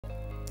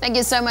Thank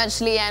you so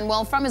much, Leanne.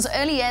 Well, from as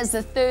early as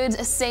the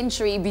 3rd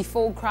century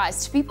before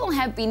Christ, people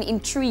have been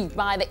intrigued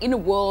by the inner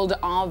world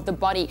of the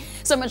body,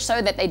 so much so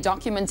that they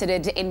documented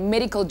it in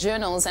medical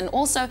journals and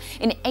also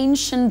in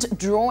ancient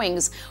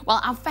drawings.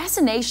 Well, our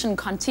fascination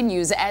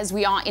continues as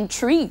we are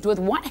intrigued with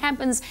what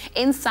happens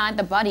inside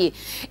the body.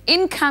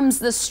 In comes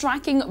the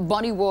striking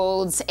Body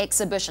Worlds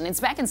exhibition. It's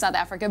back in South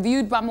Africa,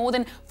 viewed by more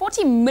than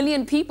 40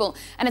 million people,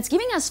 and it's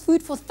giving us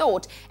food for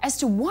thought as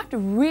to what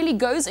really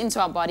goes into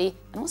our body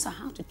and also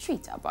how to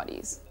treat our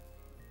bodies.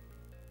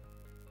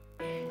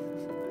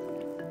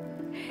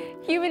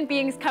 Human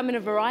beings come in a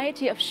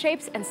variety of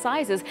shapes and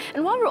sizes,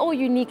 and while we're all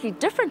uniquely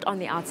different on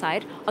the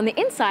outside, on the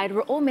inside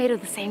we're all made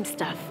of the same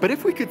stuff. But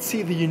if we could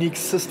see the unique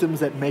systems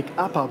that make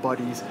up our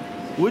bodies,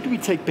 would we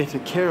take better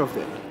care of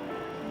them?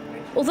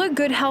 Although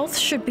good health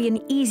should be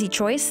an easy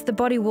choice, the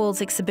Body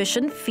Worlds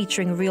exhibition,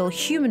 featuring real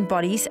human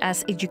bodies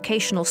as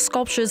educational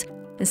sculptures,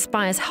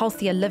 inspires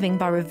healthier living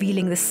by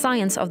revealing the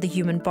science of the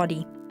human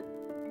body.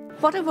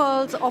 Body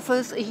Worlds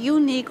offers a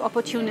unique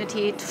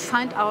opportunity to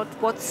find out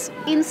what's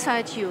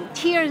inside you.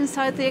 Here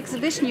inside the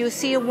exhibition you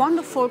see a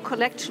wonderful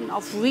collection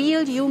of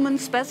real human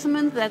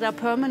specimens that are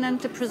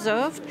permanently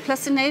preserved.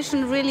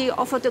 Plastination really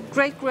offered a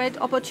great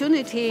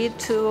opportunity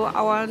to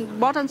our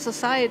modern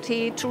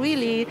society to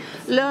really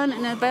learn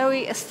in a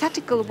very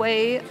aesthetical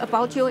way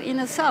about your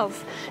inner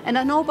self. And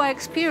I know by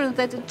experience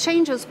that it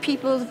changes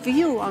people's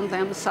view on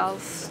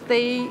themselves.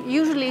 They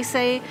usually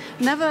say,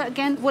 never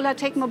again will I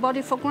take my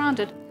body for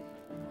granted.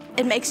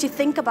 It makes you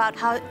think about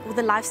how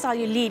the lifestyle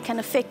you lead can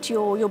affect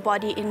your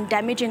body in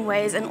damaging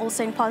ways and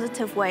also in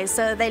positive ways.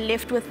 So they're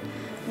left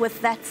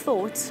with that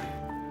thought.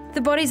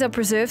 The bodies are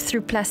preserved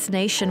through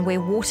plastination,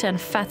 where water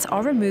and fats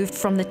are removed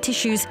from the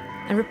tissues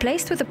and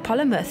replaced with a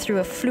polymer through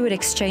a fluid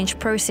exchange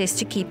process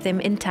to keep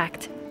them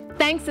intact.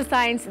 Thanks to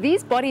science,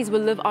 these bodies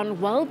will live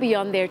on well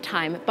beyond their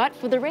time. But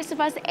for the rest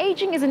of us,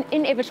 aging is an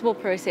inevitable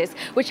process,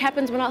 which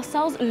happens when our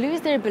cells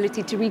lose their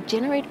ability to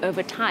regenerate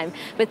over time.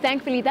 But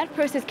thankfully, that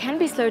process can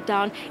be slowed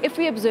down if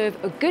we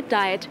observe a good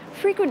diet,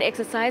 frequent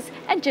exercise,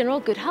 and general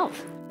good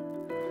health.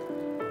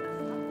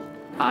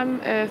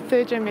 I'm a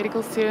third-year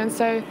medical student,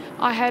 so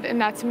I had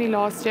anatomy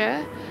last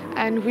year,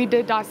 and we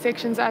did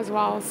dissections as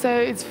well. So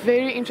it's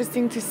very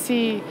interesting to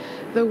see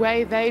the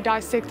way they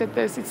dissected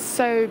this. It's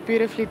so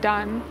beautifully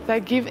done.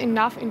 They give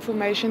enough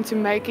information to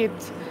make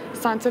it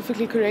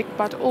scientifically correct,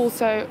 but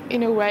also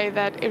in a way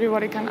that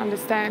everybody can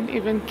understand,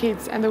 even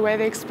kids, and the way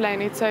they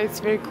explain it. So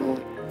it's very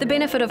cool. The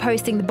benefit of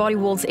hosting the Body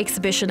Worlds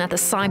exhibition at the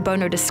Cy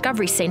Bono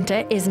Discovery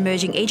Centre is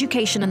merging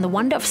education and the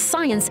wonder of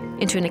science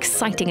into an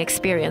exciting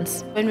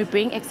experience. When we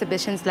bring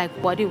exhibitions like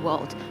Body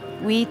World,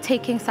 we're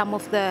taking some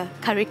of the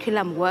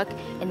curriculum work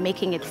and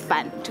making it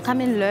fun to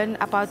come and learn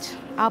about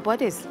our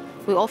bodies.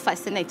 We're all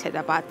fascinated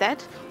about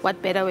that. What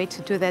better way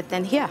to do that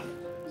than here?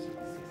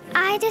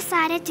 I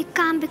decided to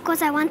come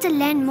because I want to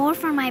learn more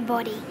from my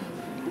body.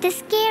 The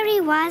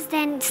scary was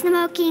that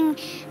smoking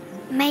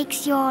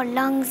makes your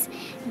lungs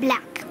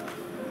black.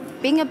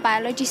 Being a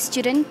biology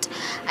student,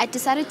 I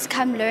decided to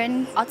come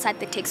learn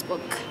outside the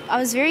textbook. I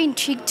was very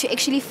intrigued to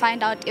actually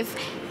find out if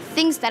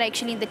things that are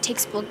actually in the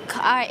textbook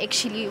are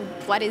actually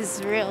what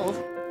is real.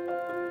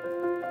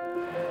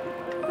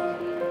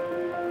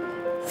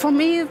 For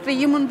me, the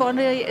human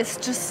body is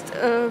just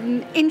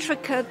an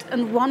intricate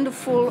and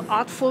wonderful,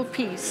 artful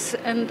piece.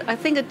 And I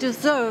think it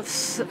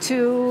deserves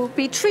to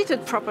be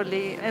treated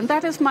properly. And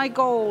that is my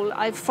goal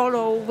I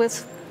follow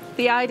with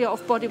the idea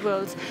of Body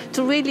Worlds,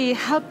 to really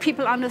help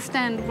people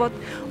understand what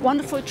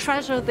wonderful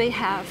treasure they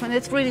have. And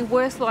it's really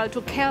worthwhile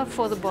to care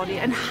for the body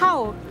and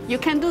how you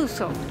can do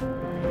so.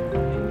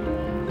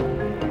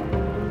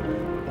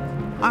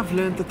 I've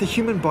learned that the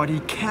human body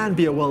can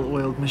be a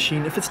well-oiled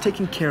machine if it's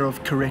taken care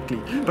of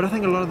correctly. But I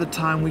think a lot of the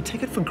time we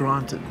take it for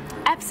granted.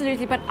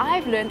 Absolutely, but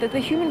I've learned that the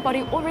human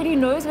body already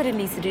knows what it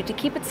needs to do to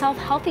keep itself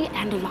healthy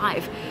and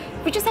alive.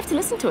 We just have to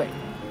listen to it.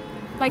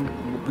 Like,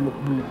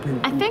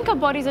 I think our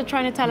bodies are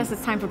trying to tell us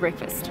it's time for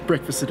breakfast.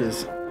 Breakfast it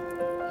is.